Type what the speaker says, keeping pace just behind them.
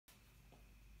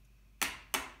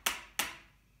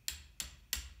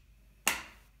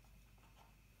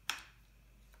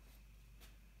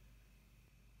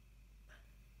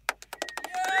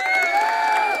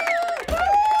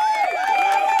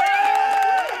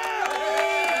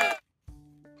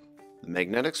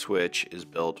Magnetic switch is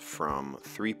built from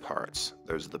three parts.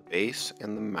 There's the base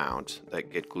and the mount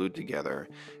that get glued together,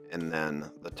 and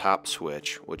then the top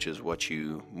switch, which is what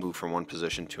you move from one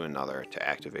position to another to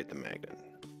activate the magnet.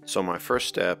 So my first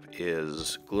step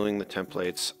is gluing the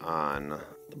templates on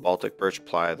the Baltic birch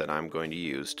ply that I'm going to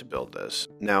use to build this.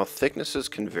 Now, thicknesses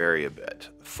can vary a bit.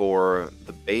 For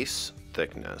the base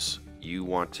thickness, you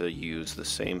want to use the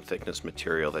same thickness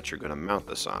material that you're going to mount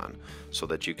this on so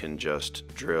that you can just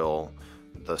drill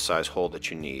the size hole that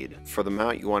you need. For the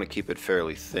mount, you want to keep it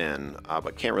fairly thin,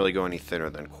 but can't really go any thinner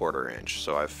than 1/4 inch.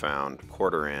 So I've found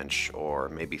 1/4 inch or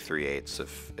maybe 3/8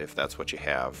 if that's what you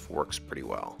have, works pretty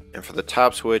well. And for the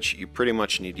top switch, you pretty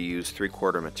much need to use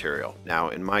 3/4 material. Now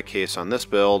in my case on this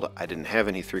build, I didn't have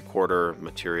any 3/4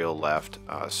 material left,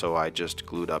 so I just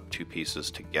glued up two pieces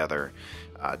together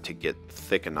to get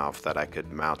thick enough that I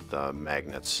could mount the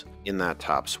magnets in that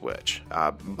top switch.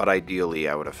 But ideally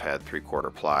I would have had 3/4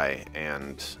 ply,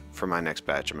 and for my next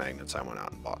batch of magnets I went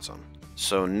out and bought some.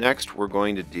 So next we're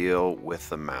going to deal with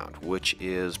the mount, which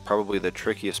is probably the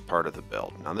trickiest part of the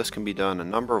build. Now this can be done a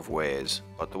number of ways,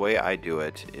 but the way I do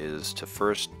it is to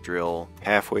first drill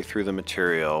halfway through the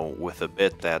material with a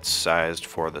bit that's sized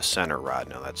for the center rod.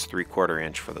 Now that's 3/4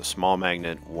 inch for the small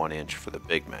magnet, 1 inch for the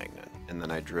big magnet. And then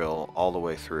I drill all the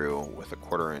way through with a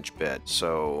 1/4 inch bit,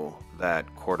 so that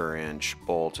 1/4 inch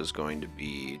bolt is going to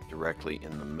be directly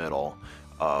in the middle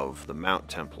of the mount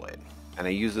template. And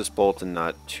I use this bolt and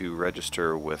nut to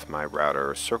register with my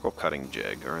router circle cutting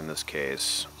jig, or in this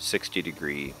case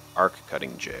 60-degree arc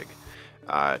cutting jig,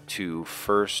 to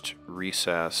first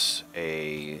recess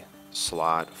a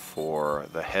slot for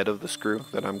the head of the screw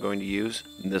that I'm going to use.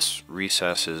 This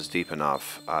recess is deep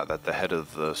enough that the head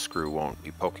of the screw won't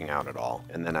be poking out at all.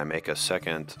 And then I make a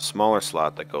second smaller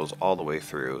slot that goes all the way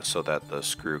through so that the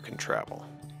screw can travel.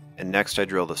 And next I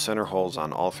drill the center holes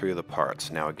on all three of the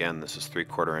parts. Now again, this is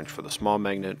 3/4 inch for the small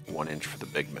magnet, 1 inch for the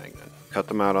big magnet. Cut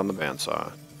them out on the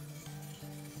bandsaw.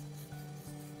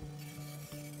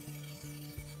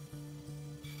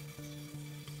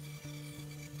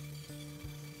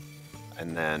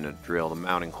 And then drill the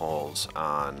mounting holes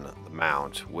on the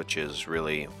mount, which is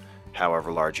really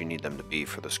however large you need them to be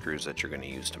for the screws that you're going to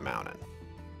use to mount it.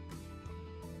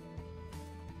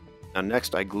 Now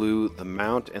next I glue the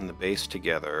mount and the base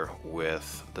together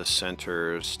with the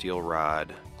center steel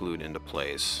rod glued into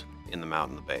place in the mount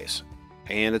and the base.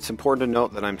 And it's important to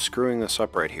note that I'm screwing this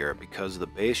up right here because the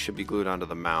base should be glued onto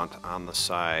the mount on the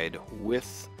side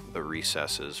with the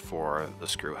recesses for the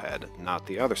screw head, not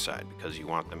the other side, because you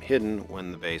want them hidden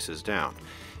when the base is down.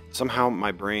 Somehow my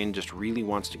brain just really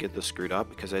wants to get this screwed up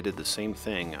because I did the same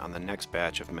thing on the next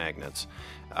batch of magnets,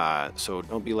 so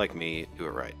don't be like me, do it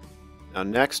right. Now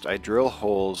next I drill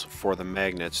holes for the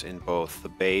magnets in both the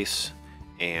base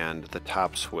and the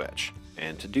top switch,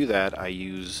 and to do that I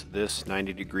use this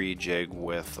 90-degree jig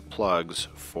with the plugs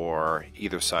for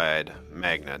either side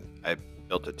magnet. I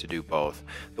built it to do both.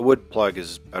 The wood plug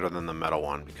is better than the metal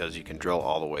one because you can drill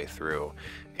all the way through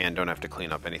and don't have to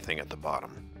clean up anything at the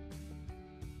bottom.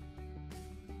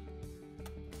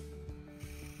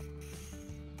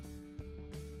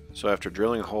 So after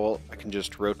drilling a hole, I can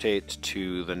just rotate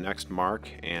to the next mark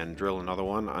and drill another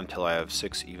one until I have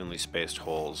 6 evenly spaced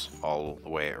holes all the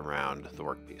way around the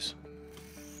workpiece.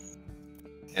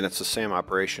 And it's the same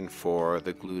operation for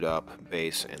the glued up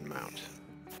base and mount.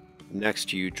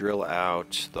 Next you drill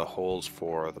out the holes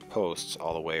for the posts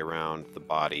all the way around the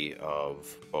body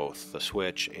of both the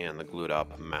switch and the glued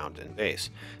up mount and base.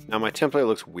 Now my template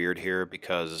looks weird here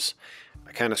because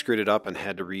I kind of screwed it up and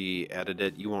had to re-edit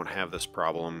it. You won't have this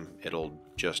problem. It'll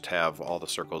just have all the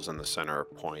circles in the center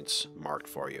points marked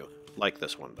for you, like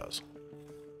this one does.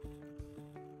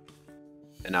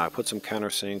 And now I put some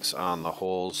countersinks on the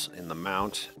holes in the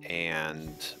mount,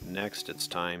 and next it's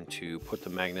time to put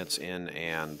the magnets in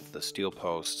and the steel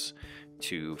posts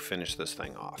to finish this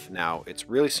thing off. Now it's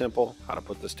really simple how to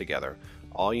put this together.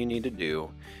 All you need to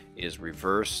do is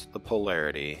reverse the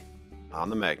polarity on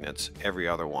the magnets every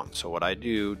other one. So what I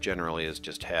do generally is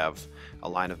just have a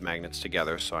line of magnets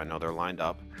together so I know they're lined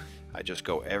up. I just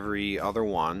go every other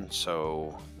one,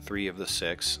 so 3 of the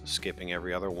 6, skipping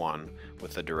every other one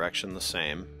with the direction the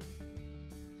same,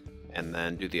 and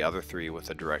then do the other 3 with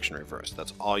the direction reversed.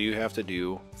 That's all you have to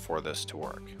do for this to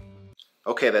work.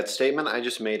 Okay, that statement I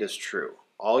just made is true.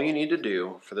 All you need to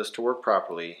do for this to work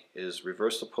properly is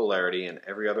reverse the polarity in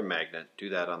every other magnet, do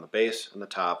that on the base and the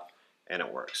top, and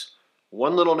it works.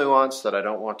 One little nuance that I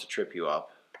don't want to trip you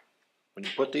up, when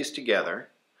you put these together,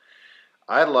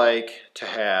 I like to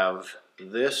have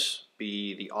this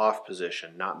be the off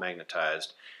position, not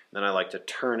magnetized. Then I like to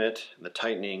turn it in the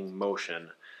tightening motion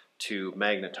to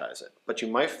magnetize it. But you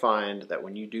might find that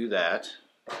when you do that,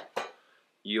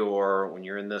 when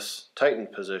you're in this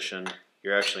tightened position,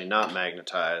 you're actually not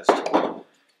magnetized.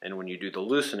 And when you do the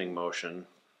loosening motion,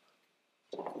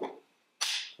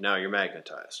 now you're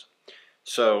magnetized.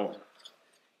 So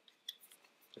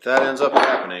if that ends up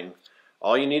happening,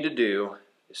 all you need to do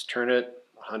is turn it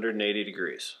 180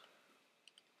 degrees.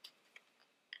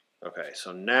 Okay,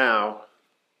 so now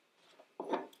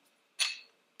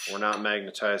we're not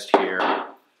magnetized here.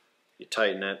 You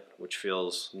tighten it, which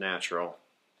feels natural,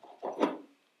 and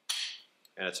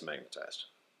it's magnetized.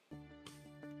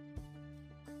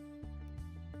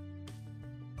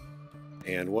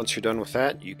 And once you're done with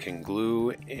that, you can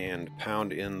glue and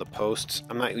pound in the posts.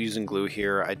 I'm not using glue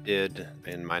here. I did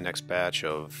in my next batch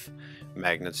of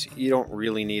magnets. You don't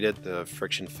really need it. The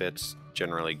friction fit's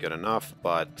generally good enough,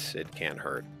 but it can't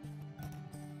hurt.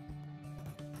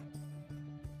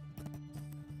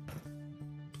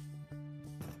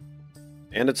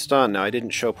 And it's done. Now, I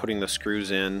didn't show putting the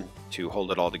screws in to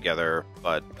hold it all together,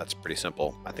 but that's pretty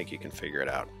simple. I think you can figure it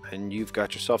out. And you've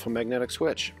got yourself a magnetic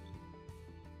switch.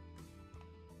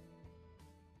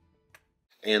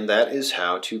 And that is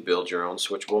how to build your own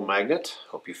switchable magnet.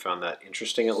 Hope you found that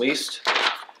interesting at least.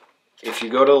 If you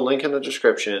go to the link in the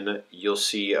description, you'll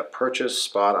see a purchase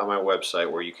spot on my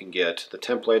website where you can get the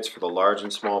templates for the large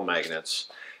and small magnets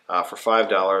for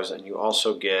 $5, and you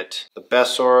also get the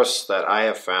best source that I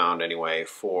have found anyway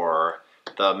for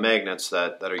the magnets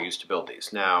that are used to build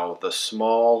these. Now, the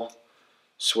small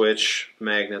switch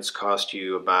magnets cost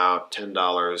you about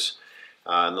 $10,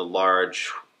 and the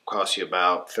large cost you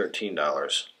about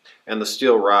 $13. And the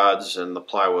steel rods and the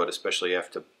plywood, especially you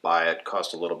have to buy it,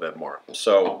 cost a little bit more.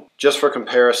 So just for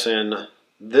comparison,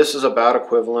 this is about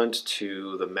equivalent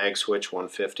to the MagSwitch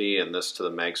 150 and this to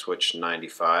the MagSwitch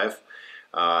 95.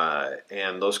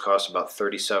 And those cost about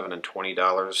 $37 and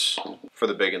 $20 for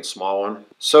the big and small one.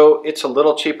 So it's a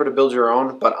little cheaper to build your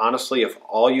own, but honestly, if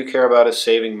all you care about is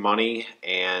saving money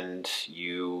and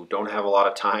you don't have a lot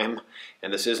of time,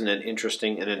 and this isn't an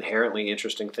inherently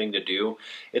interesting thing to do,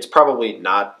 it's probably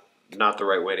not the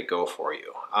right way to go for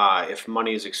you. If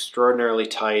money is extraordinarily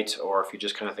tight, or if you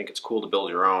just kind of think it's cool to build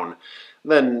your own,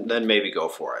 then maybe go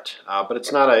for it. But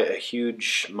it's not a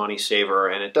huge money saver,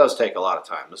 and it does take a lot of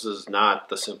time. This is not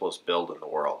the simplest build in the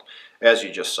world, as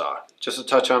you just saw. Just to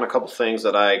touch on a couple things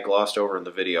that I glossed over in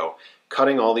the video.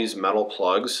 Cutting all these metal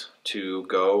plugs to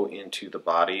go into the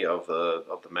body of the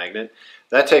magnet,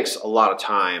 that takes a lot of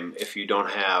time if you don't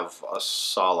have a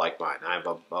saw like mine. I have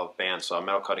a bandsaw,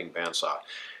 metal cutting bandsaw.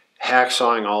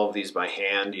 Hacksawing all of these by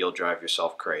hand, you'll drive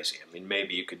yourself crazy. I mean,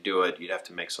 maybe you could do it. You'd have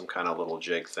to make some kind of little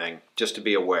jig thing. Just to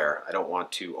be aware, I don't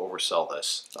want to oversell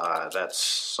this. That's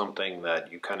something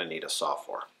that you kind of need a saw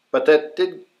for. But that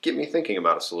did get me thinking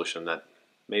about a solution that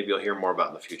maybe you'll hear more about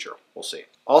in the future. We'll see.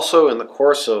 Also, in the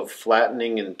course of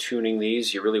flattening and tuning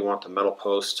these, you really want the metal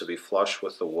posts to be flush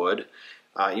with the wood.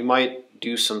 You might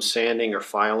do some sanding or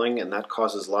filing, and that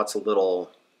causes lots of little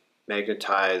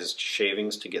magnetized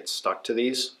shavings to get stuck to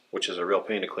these, which is a real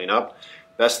pain to clean up.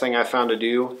 Best thing I found to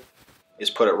do is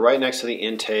put it right next to the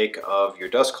intake of your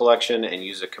dust collection and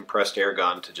use a compressed air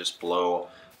gun to just blow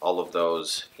all of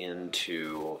those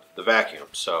into the vacuum.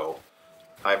 So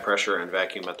high pressure and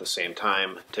vacuum at the same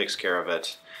time takes care of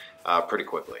it pretty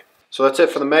quickly. So that's it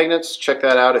for the magnets. Check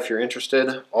that out if you're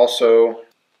interested. Also,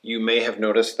 you may have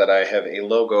noticed that I have a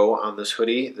logo on this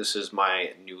hoodie. This is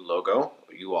my new logo.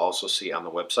 You will also see on the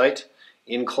website.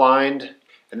 Inclined,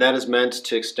 and that is meant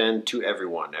to extend to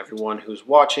everyone. Everyone who's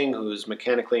watching, who's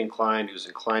mechanically inclined, who's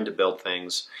inclined to build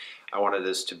things. I wanted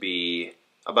this to be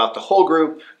about the whole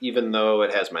group, even though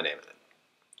it has my name in it.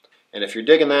 And if you're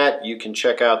digging that, you can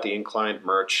check out the Inclined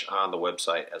merch on the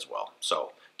website as well.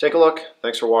 So take a look.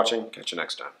 Thanks for watching. Catch you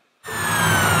next time.